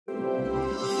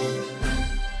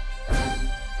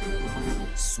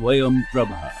Swayam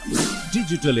Prabha.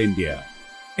 Digital India.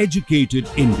 Educated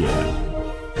India.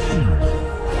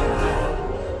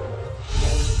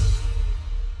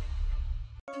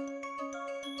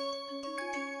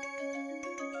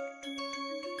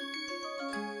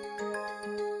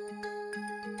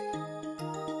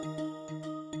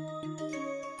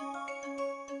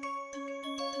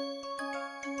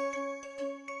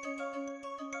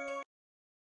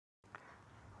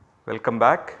 Welcome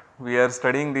back. We are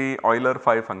studying the Euler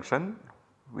phi function.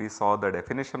 We saw the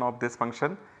definition of this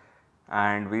function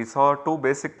and we saw two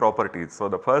basic properties. So,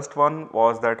 the first one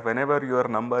was that whenever your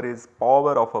number is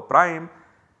power of a prime,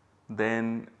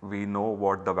 then we know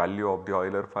what the value of the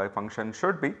Euler phi function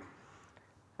should be.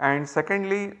 And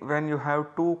secondly, when you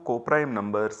have two co-prime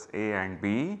numbers a and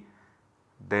b,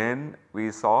 then we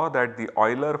saw that the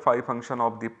Euler phi function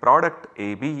of the product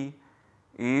AB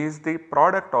is the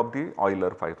product of the Euler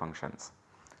phi functions.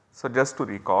 So, just to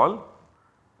recall,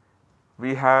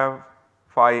 we have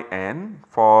phi n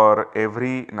for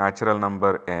every natural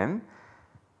number n,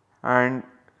 and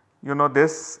you know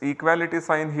this equality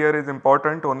sign here is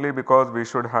important only because we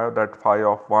should have that phi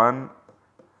of 1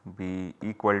 be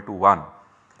equal to 1.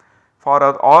 For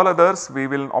all others we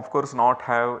will of course not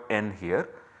have n here.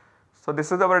 So,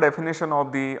 this is our definition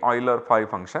of the Euler phi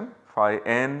function, phi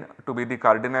n to be the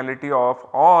cardinality of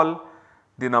all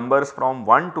the numbers from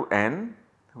 1 to n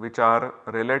which are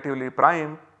relatively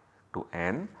prime to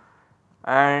n,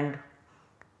 and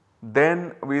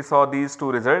then we saw these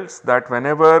two results that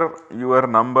whenever your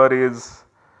number is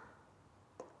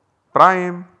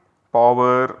prime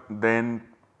power, then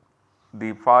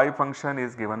the phi function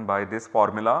is given by this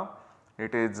formula.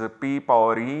 It is p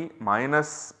power e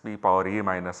minus p power e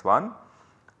minus 1,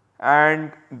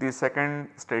 and the second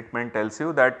statement tells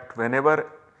you that whenever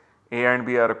a and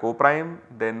b are co-prime,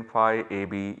 then phi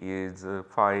AB is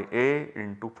phi a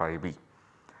into phi b.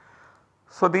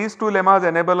 So, these two lemmas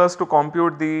enable us to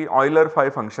compute the Euler phi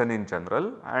function in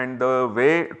general, and the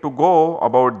way to go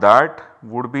about that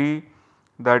would be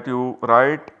that you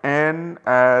write n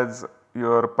as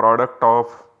your product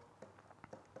of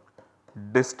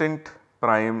distinct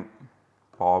prime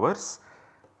powers,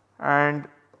 and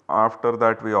after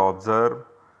that we observe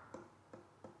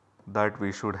that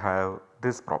we should have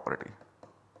this property.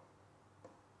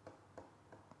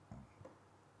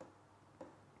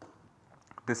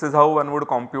 This is how one would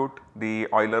compute the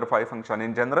Euler phi function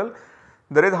in general.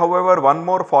 There is however one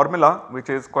more formula which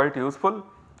is quite useful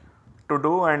to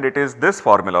do, and it is this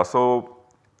formula. So,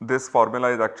 this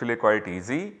formula is actually quite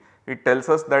easy. It tells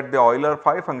us that the Euler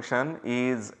phi function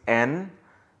is n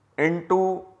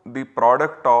into the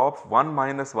product of 1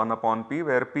 minus 1 upon p,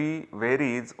 where p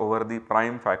varies over the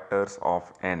prime factors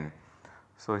of n.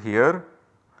 So, here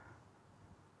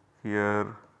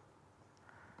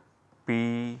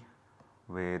p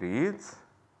varies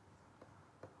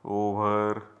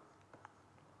over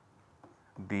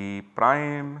the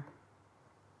prime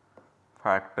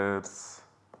factors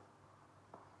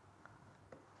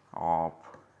of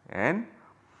n,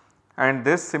 and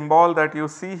this symbol that you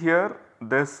see here,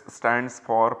 this stands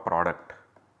for product.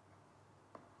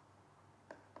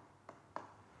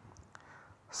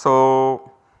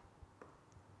 So,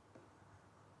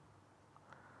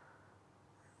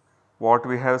 what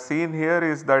we have seen here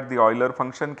is that the Euler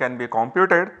function can be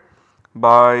computed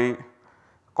by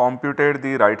computed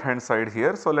the right hand side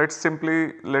here. So, let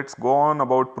us go on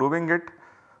about proving it.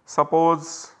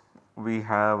 Suppose we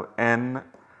have n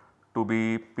to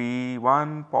be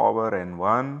p1 power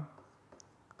n1,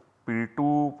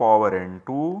 p2 power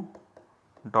n2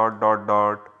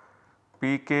 dot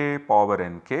pk power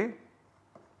nk,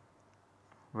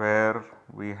 where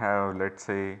we have let us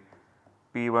say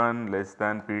p1 less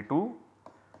than p2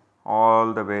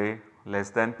 all the way less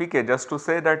than pk, just to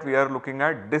say that we are looking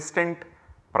at distinct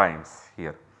primes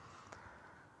here.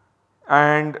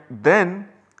 And then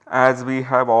as we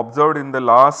have observed in the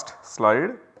last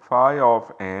slide, phi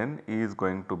of n is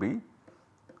going to be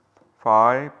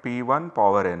phi p1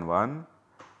 power n1,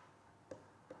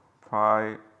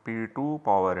 phi p2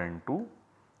 power n2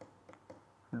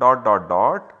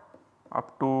 dot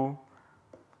up to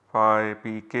phi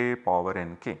pk power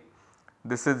nk.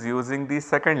 This is using the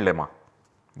second lemma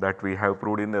that we have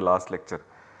proved in the last lecture.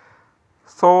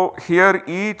 So, here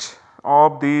each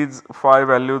of these phi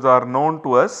values are known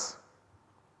to us.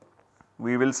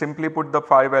 We will simply put the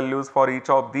phi values for each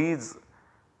of these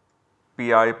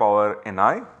pi power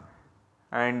ni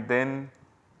and then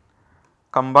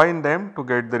combine them to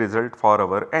get the result for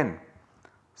our n.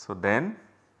 So, then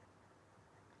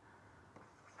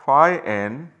phi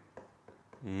n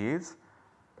is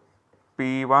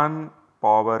p1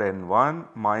 power n1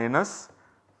 minus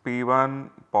P1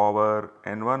 power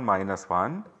n1 minus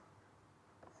 1,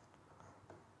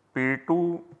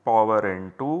 P2 power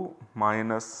n2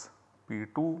 minus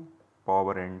P2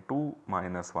 power n2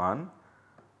 minus 1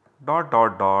 dot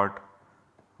dot dot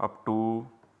up to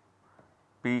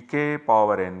Pk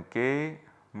power nk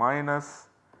minus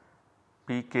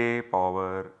Pk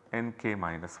power nk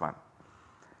minus 1.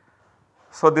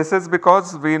 So, this is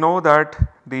because we know that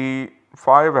the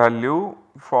phi value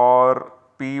for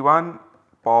P1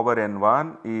 power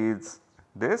n1 is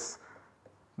this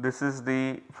is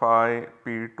the phi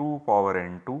P2 power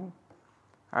n2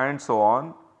 and so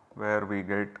on, where we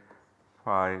get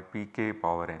phi Pk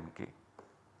power nk.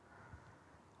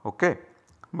 Okay.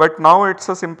 But now it is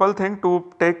a simple thing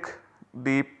to take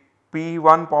the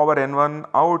P1 power n1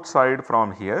 outside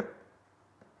from here,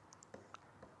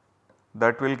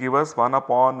 that will give us 1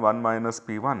 upon 1 minus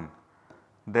P1.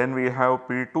 Then we have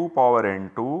P2 power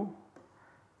n2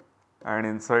 and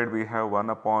inside we have 1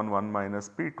 upon 1 minus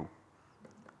P2.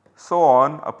 So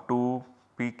on up to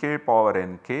Pk power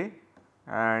nk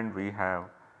and we have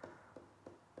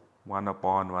 1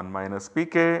 upon 1 minus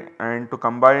Pk, and to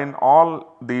combine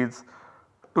all these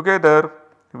together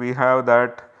we have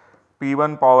that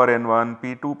P1 power n1,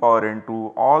 P2 power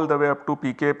n2 all the way up to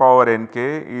Pk power nk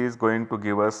is going to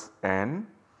give us n,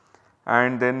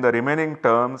 and then the remaining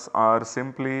terms are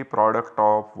simply product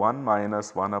of 1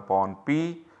 minus 1 upon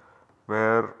P,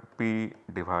 where P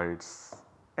divides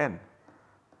n.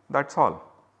 That is all.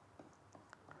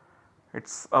 It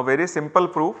is a very simple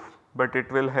proof, but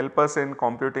it will help us in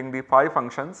computing the phi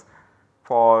functions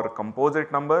for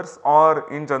composite numbers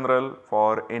or in general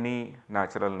for any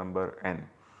natural number n.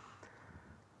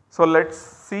 So, let us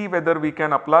see whether we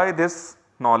can apply this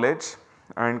knowledge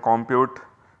and compute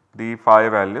the phi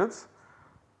values.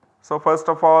 So, first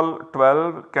of all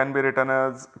 12 can be written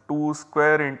as 2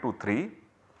 square into 3,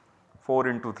 4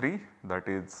 into 3, that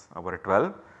is our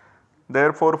 12.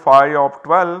 Therefore, phi of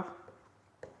 12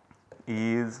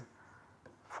 is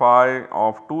phi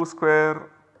of 2 square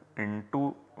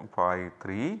into phi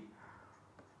 3.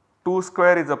 2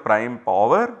 square is a prime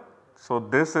power. So,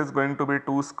 this is going to be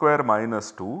 2 square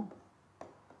minus 2.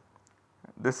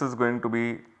 This is going to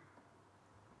be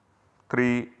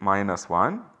 3 minus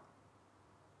 1.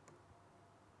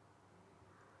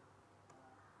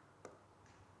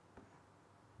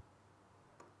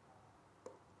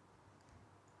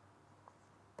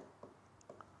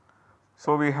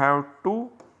 So, we have 2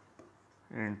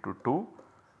 into 2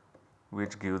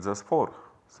 which gives us 4.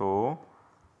 So,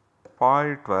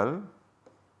 phi 12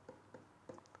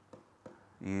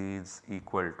 is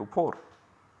equal to 4,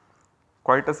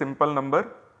 quite a simple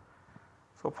number.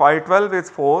 So, phi 12 is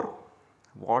 4.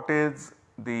 What is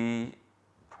the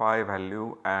phi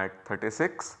value at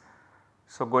 36?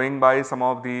 So, going by some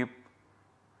of the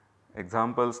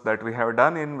examples that we have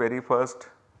done in very first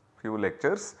few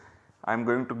lectures, I am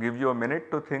going to give you a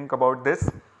minute to think about this,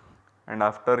 and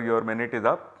after your minute is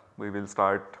up we will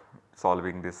start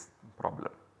solving this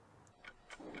problem.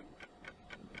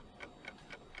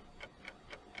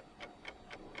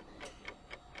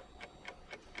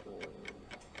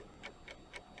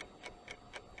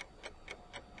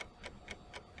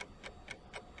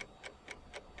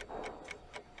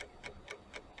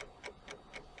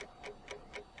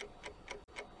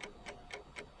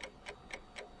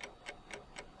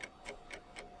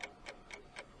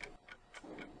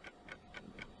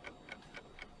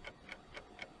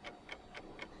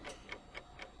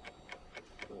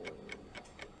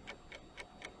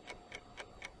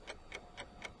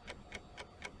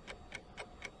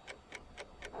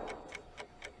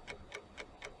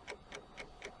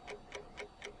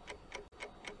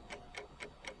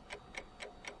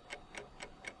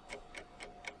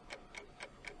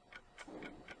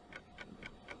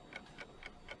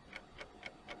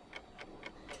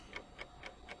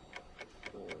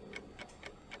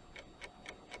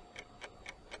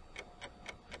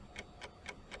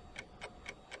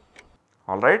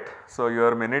 Alright. So,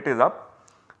 your minute is up.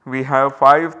 We have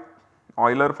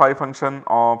Euler phi function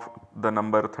of the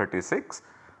number 36.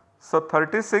 So,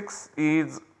 36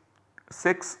 is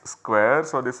 6 square.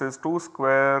 So, this is 2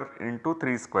 square into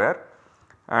 3 square,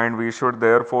 and we should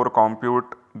therefore compute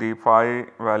the phi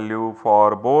value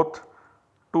for both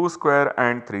 2 square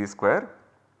and 3 square.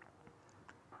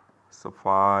 So,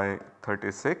 phi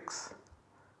 36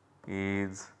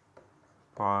 is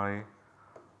phi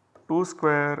 2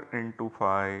 square into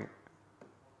phi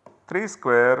 3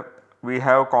 square. We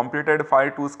have computed phi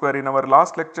 2 square in our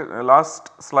last lecture, last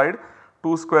slide,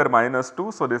 2 square minus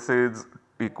 2. So, this is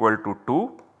equal to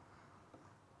 2.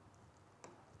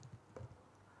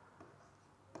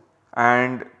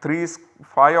 and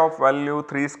phi of value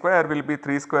 3 square will be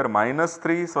 3 square minus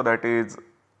 3. So, that is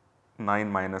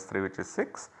 9 minus 3, which is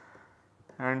 6,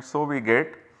 and so we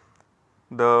get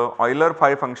the Euler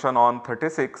phi function on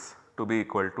 36 to be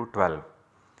equal to 12.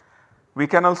 We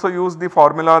can also use the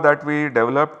formula that we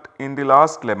developed in the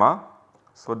last lemma.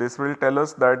 So, this will tell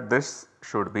us that this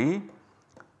should be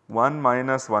 1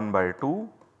 minus 1 by 2,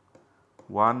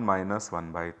 1 minus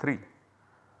 1 by 3,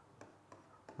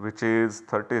 which is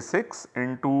 36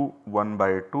 into 1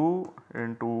 by 2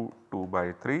 into 2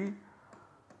 by 3,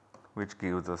 which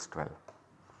gives us 12.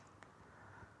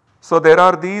 So, there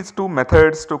are these two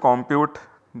methods to compute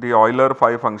the Euler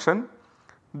phi function.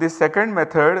 The second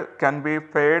method can be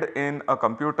fed in a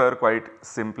computer quite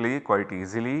simply, quite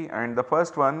easily, and the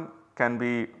first one can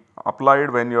be applied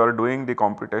when you are doing the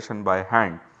computation by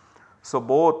hand. So,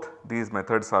 both these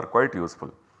methods are quite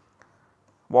useful.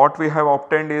 What we have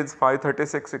obtained is phi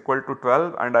 36 equal to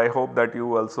 12, and I hope that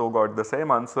you also got the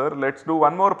same answer. Let us do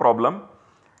one more problem.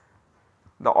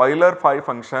 The Euler phi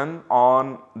function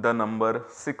on the number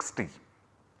 60.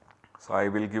 So, I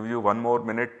will give you one more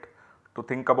minute to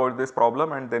think about this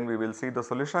problem and then we will see the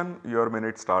solution. Your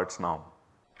minute starts now.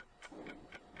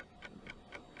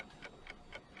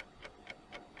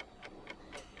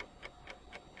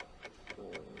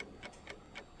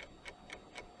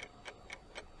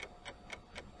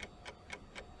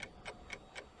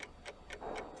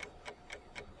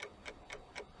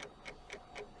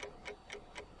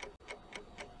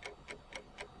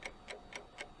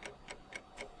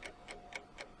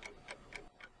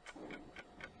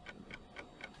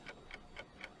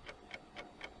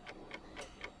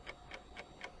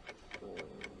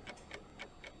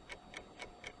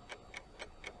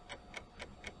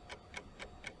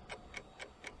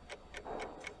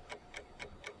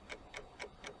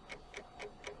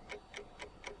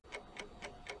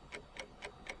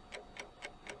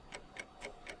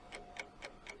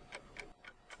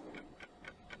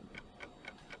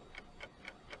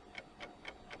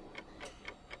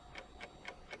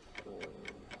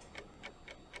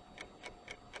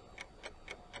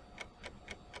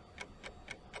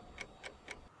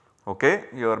 Okay,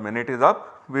 your minute is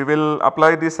up. We will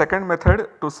apply the second method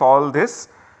to solve this,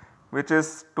 which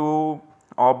is to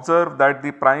observe that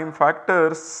the prime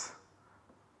factors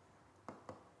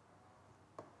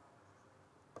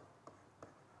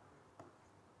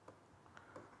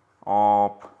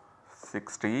of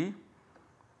 60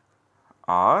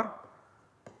 are,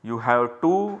 you have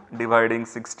 2 dividing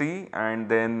 60 and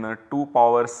then 2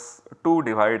 powers 2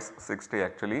 divides 60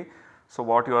 actually. So,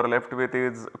 what you are left with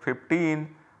is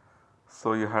 15.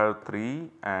 So, you have 3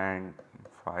 and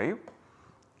 5,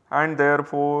 and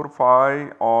therefore,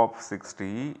 phi of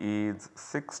 60 is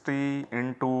 60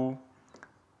 into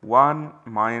 1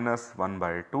 minus 1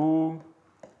 by 2,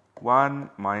 1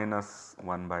 minus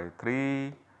 1 by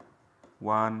 3,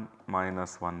 1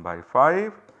 minus 1 by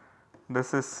 5.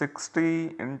 This is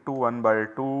 60 into 1 by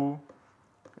 2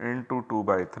 into 2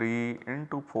 by 3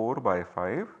 into 4 by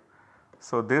 5.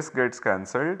 So, this gets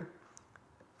cancelled.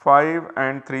 5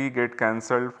 and 3 get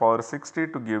cancelled for 60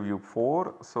 to give you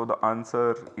 4. So, the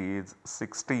answer is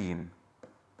 16.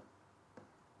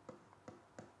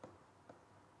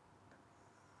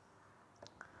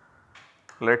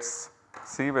 Let us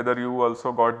see whether you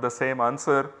also got the same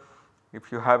answer.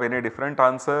 If you have any different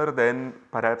answer, then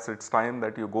perhaps it is time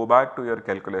that you go back to your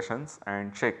calculations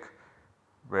and check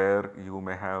where you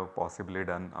may have possibly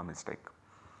done a mistake.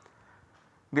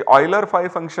 The Euler phi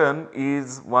function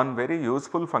is one very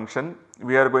useful function.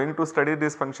 We are going to study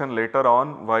this function later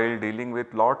on while dealing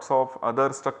with lots of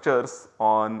other structures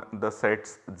on the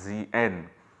sets Gn.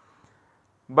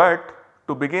 But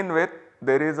to begin with,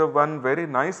 there is a one very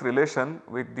nice relation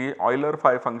with the Euler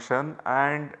phi function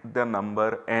and the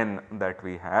number n that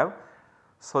we have.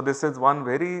 So, this is one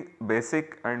very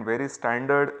basic and very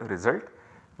standard result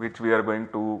which we are going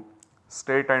to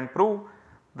state and prove.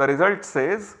 The result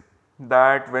says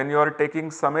that when you are taking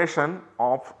summation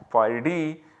of phi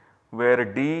d, where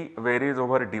d varies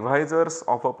over divisors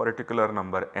of a particular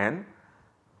number n,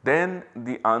 then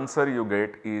the answer you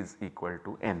get is equal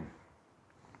to n.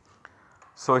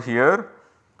 So, here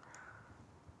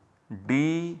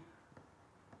d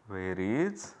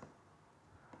varies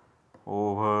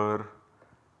over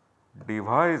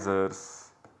divisors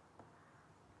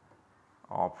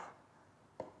of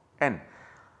n,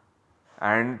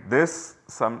 and this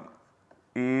sum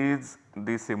is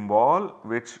the symbol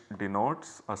which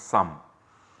denotes a sum.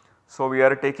 So, we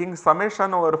are taking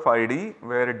summation over phi d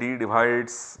where d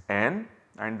divides n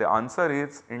and the answer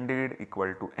is indeed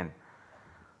equal to n.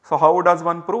 So, how does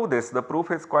one prove this? The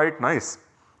proof is quite nice.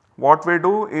 What we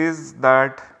do is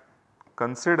that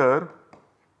consider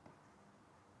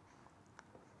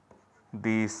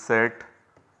the set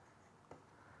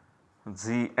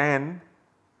Gn,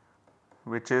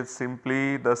 which is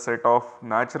simply the set of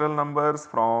natural numbers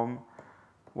from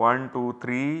 1 to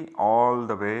 3 all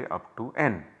the way up to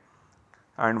n.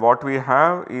 And what we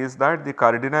have is that the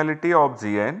cardinality of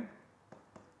Gn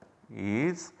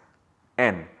is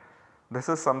n. This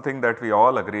is something that we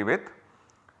all agree with.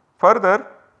 Further,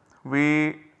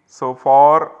 so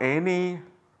for any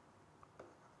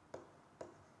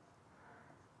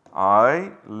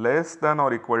I less than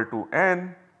or equal to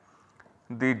n,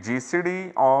 the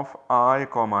GCD of I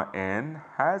comma n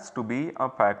has to be a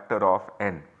factor of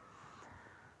n.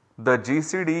 The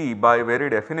GCD by very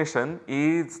definition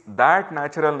is that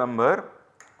natural number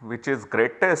which is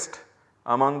greatest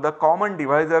among the common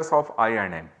divisors of I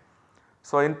and n.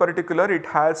 So, in particular it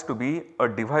has to be a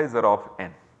divisor of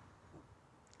n.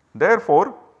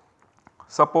 Therefore,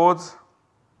 suppose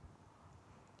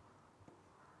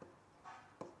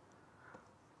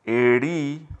AD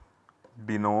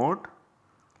denote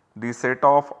the set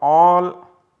of all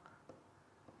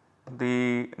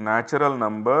the natural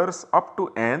numbers up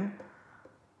to n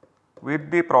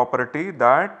with the property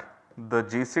that the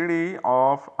GCD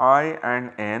of I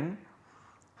and n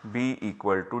be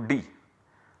equal to D.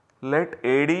 Let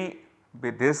AD be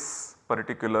this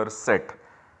particular set,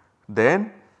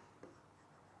 then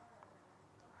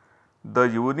the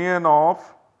union of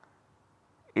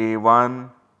A1,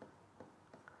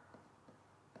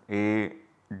 AD1,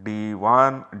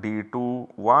 D2,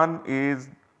 1 is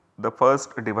the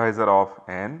first divisor of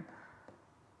n,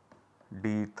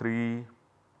 D3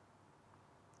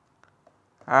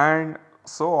 and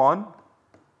so on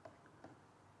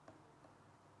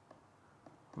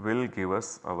will give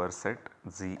us our set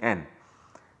Gn.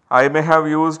 I may have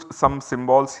used some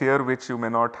symbols here which you may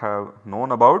not have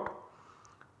known about.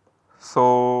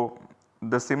 So,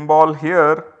 the symbol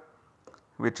here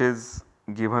which is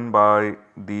given by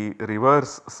the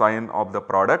reverse sign of the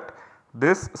product,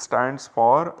 this stands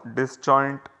for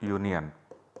disjoint union.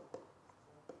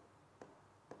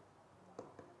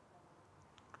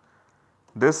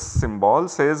 This symbol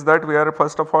says that we are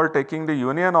first of all taking the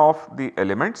union of the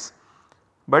elements,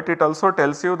 but it also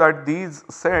tells you that these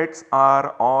sets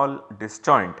are all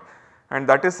disjoint, and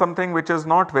that is something which is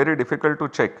not very difficult to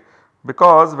check,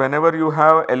 because whenever you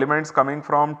have elements coming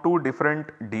from two different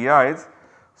DIs,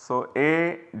 so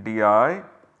A di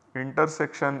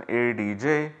intersection A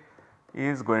dj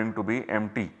is going to be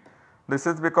empty. This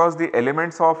is because the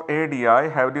elements of A di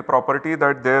have the property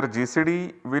that their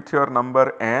GCD with your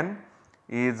number n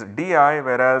is di,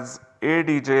 whereas A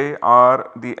dj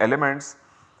are the elements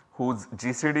whose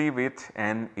GCD with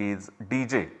n is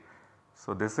dj.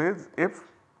 So, this is if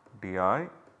di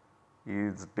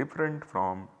is different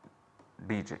from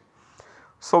dj.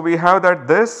 So, we have that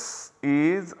this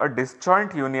is a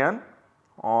disjoint union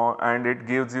and it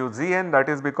gives you Gn, that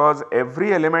is because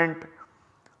every element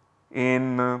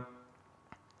in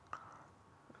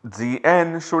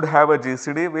Gn should have a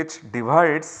GCD which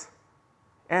divides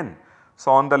n.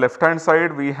 So, on the left hand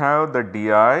side we have the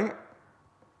di,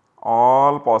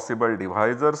 all possible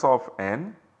divisors of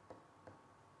n,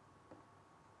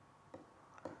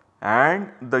 and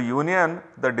the union,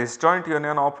 the disjoint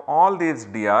union of all these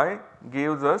di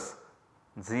gives us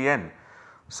Gn.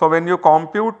 So, when you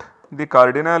compute the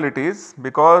cardinalities,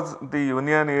 because the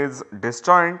union is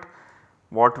disjoint,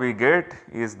 what we get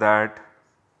is that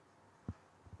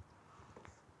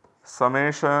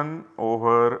summation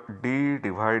over d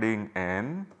dividing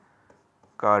n,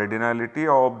 cardinality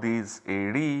of these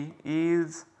AD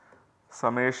is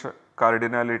summation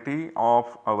cardinality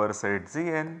of our set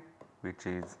Gn, which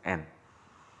is n.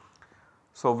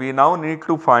 So, we now need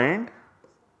to find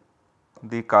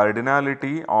the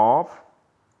cardinality of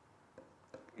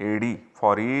AD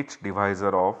for each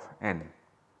divisor of n.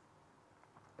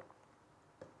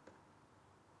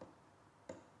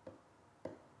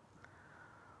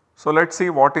 So, let us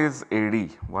see what is AD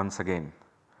once again.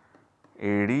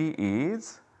 AD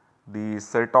is the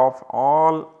set of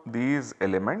all these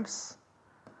elements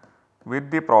with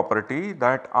the property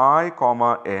that I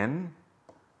comma n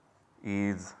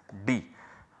is D.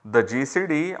 The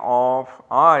GCD of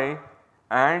I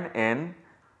and n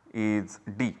is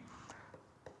D.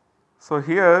 So,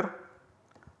 here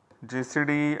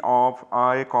GCD of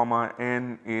I comma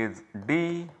n is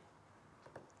D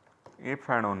if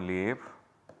and only if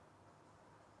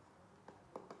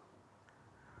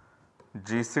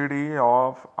GCD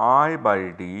of I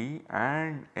by D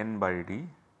and n by D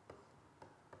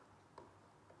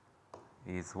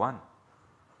is 1.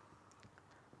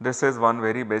 This is one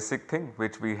very basic thing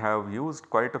which we have used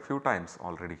quite a few times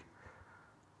already.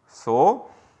 So,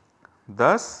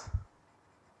 thus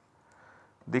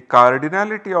the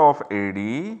cardinality of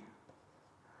AD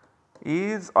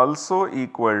is also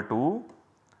equal to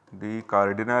the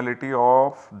cardinality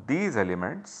of these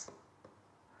elements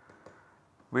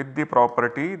with the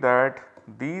property that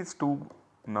these two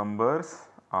numbers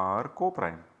are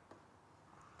co-prime.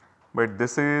 But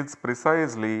this is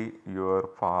precisely your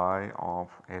phi of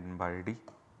n by d.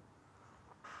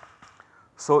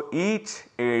 So, each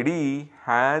AD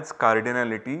has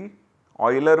cardinality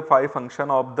Euler phi function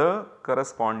of the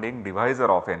corresponding divisor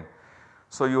of n.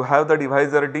 So, you have the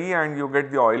divisor d and you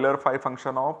get the Euler phi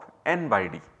function of n by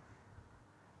d.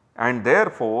 And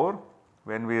therefore,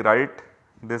 when we write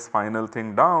this final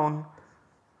thing down,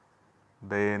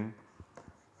 then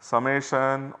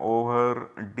summation over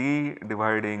d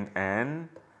dividing n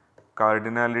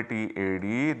cardinality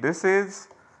AD, this is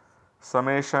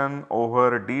summation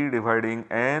over d dividing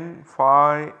n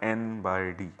phi n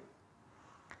by d.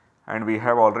 And we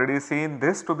have already seen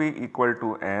this to be equal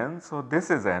to n. So, this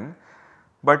is n,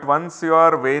 but once you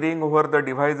are varying over the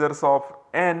divisors of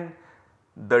n,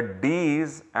 the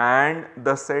d's and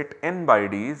the set n by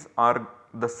d's are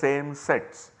the same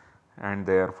sets, and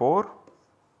therefore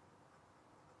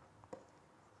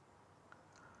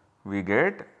we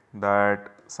get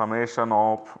that summation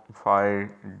of phi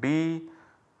d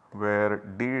where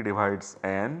d divides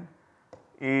n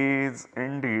is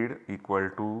indeed equal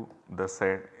to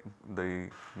the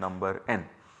number n.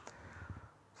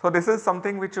 So, this is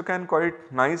something which you can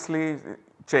quite nicely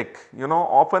check. You know,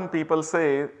 often people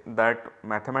say that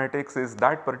mathematics is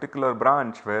that particular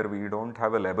branch where we do not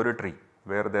have a laboratory,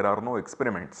 where there are no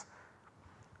experiments.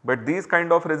 But these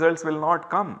kind of results will not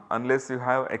come unless you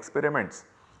have experiments.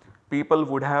 People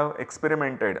would have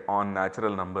experimented on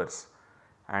natural numbers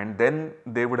and then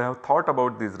they would have thought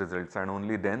about these results and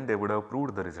only then they would have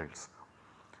proved the results.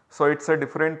 So, it is a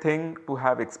different thing to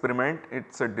have experiment, it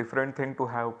is a different thing to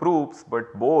have proofs,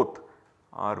 but both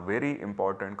are very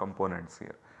important components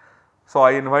here. So,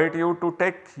 I invite you to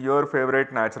take your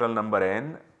favorite natural number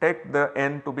n, take the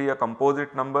n to be a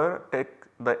composite number, take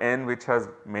the n which has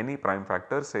many prime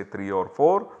factors, say 3 or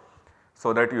 4,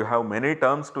 so that you have many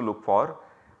terms to look for,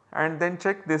 and then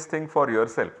check this thing for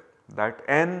yourself that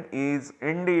n is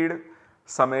indeed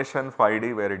summation phi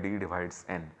d where d divides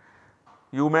n.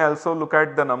 You may also look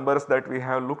at the numbers that we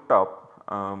have looked up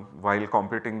while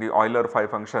computing the Euler phi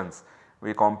functions.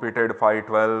 We computed phi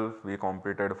 12, we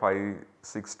computed phi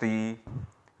 60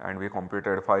 and we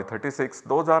computed phi 36.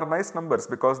 Those are nice numbers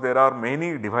because there are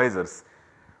many divisors.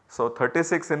 So,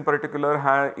 36 in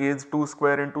particular is 2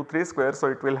 square into 3 square, so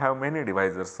it will have many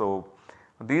divisors. So,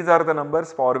 these are the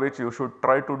numbers for which you should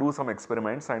try to do some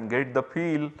experiments and get the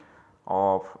feel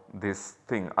of this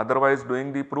thing. Otherwise,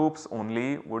 doing the proofs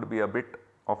only would be a bit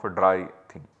of a dry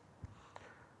thing.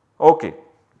 Okay.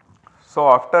 So,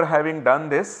 after having done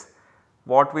this,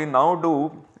 what we now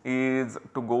do is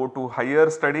to go to higher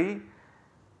study,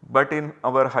 but in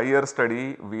our higher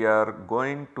study we are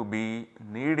going to be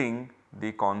needing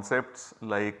the concepts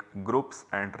like groups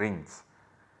and rings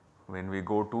when we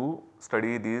go to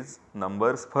study these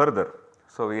numbers further.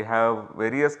 So, we have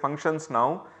various functions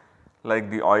now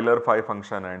like the Euler phi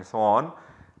function and so on,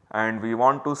 and we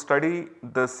want to study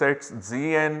the sets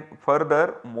Gn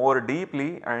further more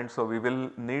deeply, and so we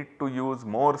will need to use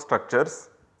more structures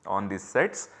on these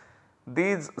sets.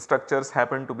 These structures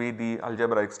happen to be the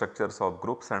algebraic structures of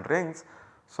groups and rings.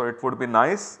 So, it would be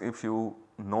nice if you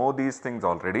know these things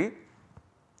already.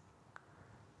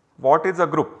 What is a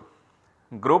group?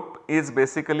 Group is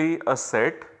basically a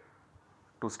set.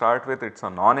 To start with, it is a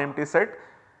non-empty set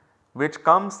which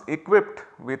comes equipped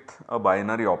with a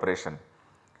binary operation.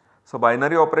 So,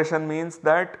 binary operation means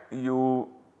that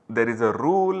there is a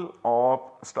rule of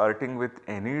starting with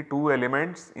any two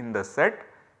elements in the set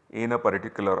in a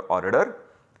particular order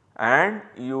and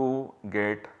you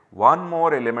get one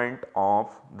more element of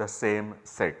the same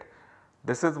set.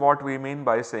 This is what we mean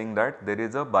by saying that there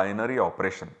is a binary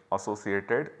operation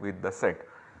associated with the set.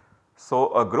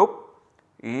 So, a group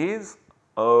is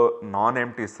a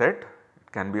non-empty set,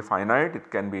 it can be finite,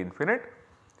 it can be infinite,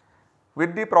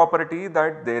 with the property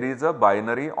that there is a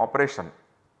binary operation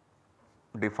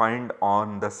defined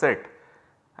on the set,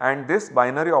 and this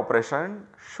binary operation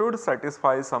should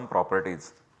satisfy some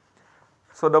properties.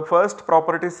 So, the first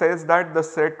property says that the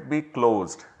set be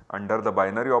closed under the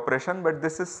binary operation, but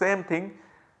this is same thing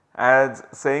as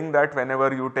saying that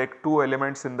whenever you take two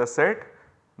elements in the set,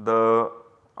 the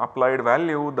applied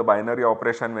value, the binary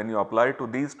operation when you apply to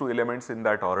these two elements in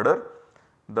that order,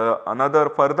 the another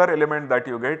further element that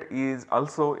you get is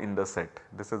also in the set.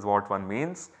 This is what one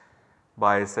means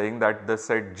by saying that the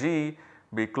set G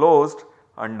be closed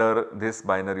under this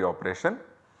binary operation.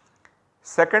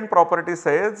 Second property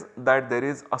says that there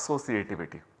is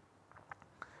associativity.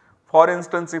 For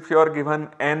instance, if you are given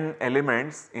n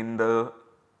elements in the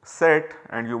set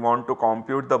and you want to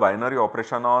compute the binary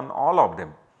operation on all of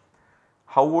them,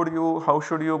 how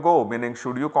should you go? Meaning,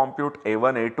 should you compute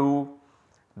A1, A2,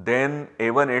 then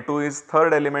A1, A2 is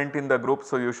third element in the group.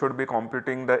 So, you should be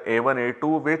computing the A1,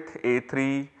 A2 with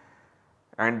A3,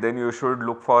 and then you should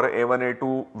look for A1,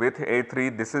 A2 with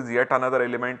A3, this is yet another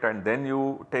element, and then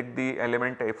you take the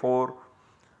element A4,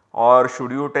 or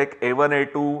should you take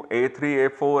A1, A2, A3,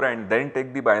 A4 and then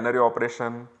take the binary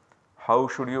operation? How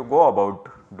should you go about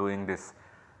doing this?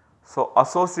 So,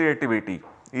 associativity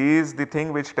is the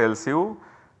thing which tells you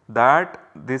that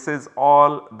this is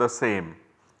all the same.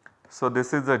 So,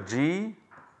 this is a G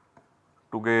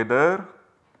together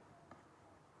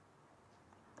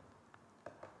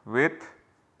with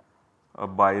a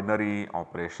binary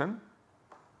operation.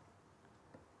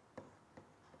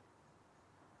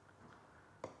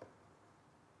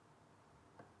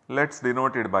 Let us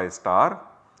denote it by star.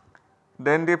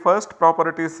 Then the first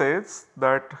property says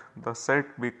that the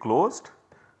set be closed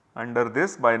under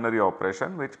this binary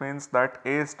operation, which means that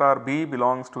A star B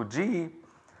belongs to G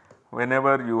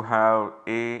whenever you have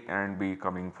A and B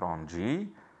coming from G.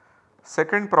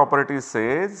 Second property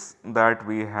says that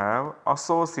we have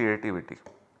associativity,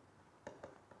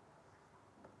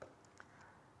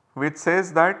 which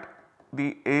says that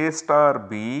the A star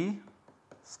B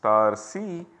star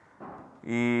C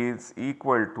is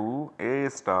equal to A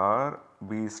star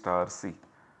B star C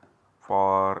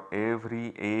for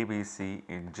every A, B, C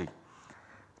in G.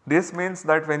 This means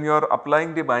that when you are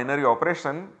applying the binary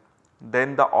operation,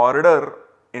 then the order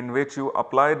in which you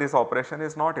apply this operation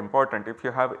is not important. If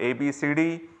you have A, B, C,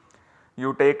 D,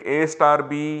 you take A star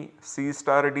B, C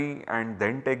star D and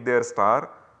then take their star,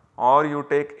 or you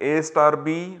take A star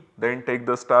B, then take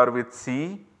the star with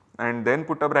C and then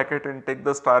put a bracket and take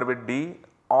the star with D,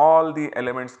 all the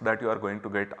elements that you are going to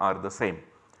get are the same.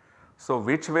 So,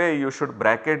 which way you should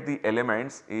bracket the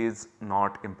elements is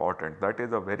not important, that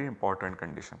is a very important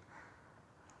condition.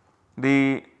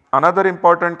 The another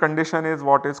important condition is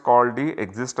what is called the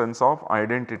existence of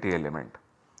identity element.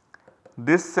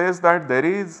 This says that there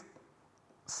is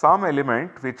some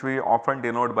element which we often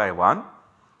denote by 1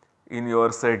 in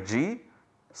your set G,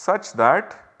 such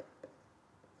that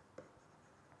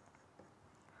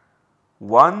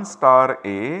 1 star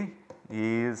A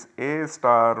is A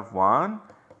star 1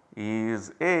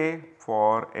 is A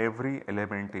for every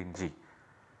element in G.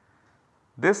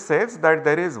 This says that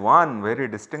there is one very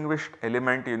distinguished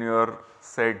element in your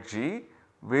set G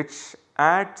which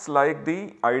acts like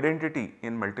the identity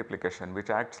in multiplication, which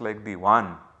acts like the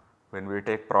 1 when we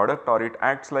take product, or it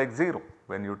acts like 0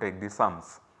 when you take the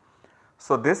sums.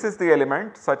 So, this is the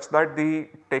element such that the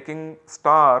taking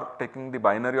the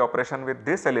binary operation with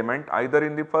this element either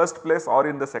in the first place or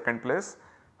in the second place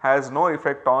has no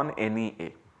effect on any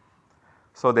A.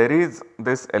 So, there is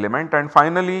this element, and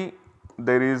finally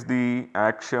there is the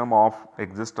axiom of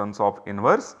existence of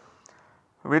inverse,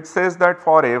 which says that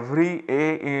for every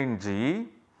A in G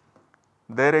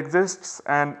there exists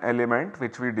an element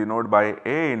which we denote by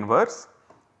A inverse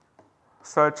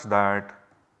such that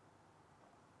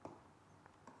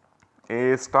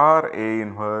A star A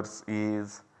inverse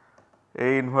is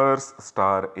A inverse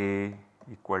star A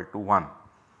equal to 1.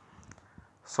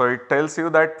 So, it tells you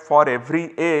that for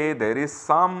every A there is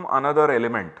some another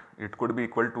element, it could be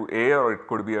equal to A or it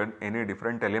could be any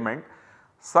different element,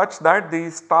 such that the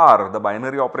star, the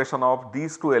binary operation of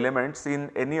these two elements in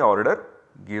any order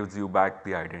gives you back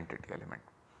the identity element.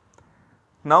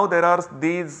 Now, there are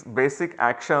these basic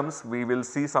axioms, we will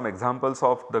see some examples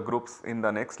of the groups in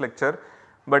the next lecture,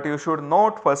 but you should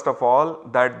note first of all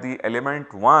that the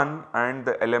element 1 and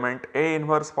the element A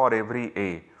inverse for every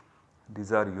A,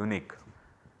 these are unique.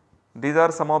 These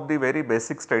are some of the very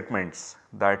basic statements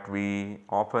that we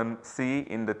often see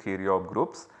in the theory of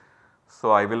groups.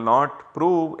 So, I will not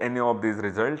prove any of these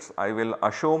results, I will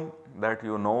assume that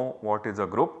you know what is a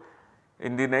group.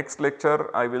 In the next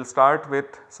lecture, I will start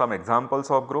with some examples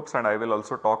of groups and I will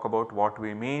also talk about what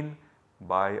we mean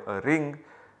by a ring.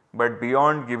 But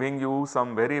beyond giving you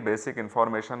some very basic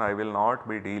information, I will not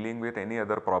be dealing with any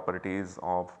other properties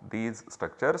of these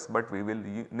structures, but we will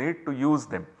need to use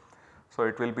them. So,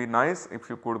 it will be nice if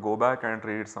you could go back and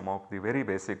read some of the very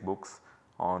basic books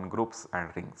on groups and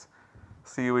rings.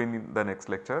 See you in the next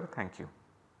lecture. Thank you.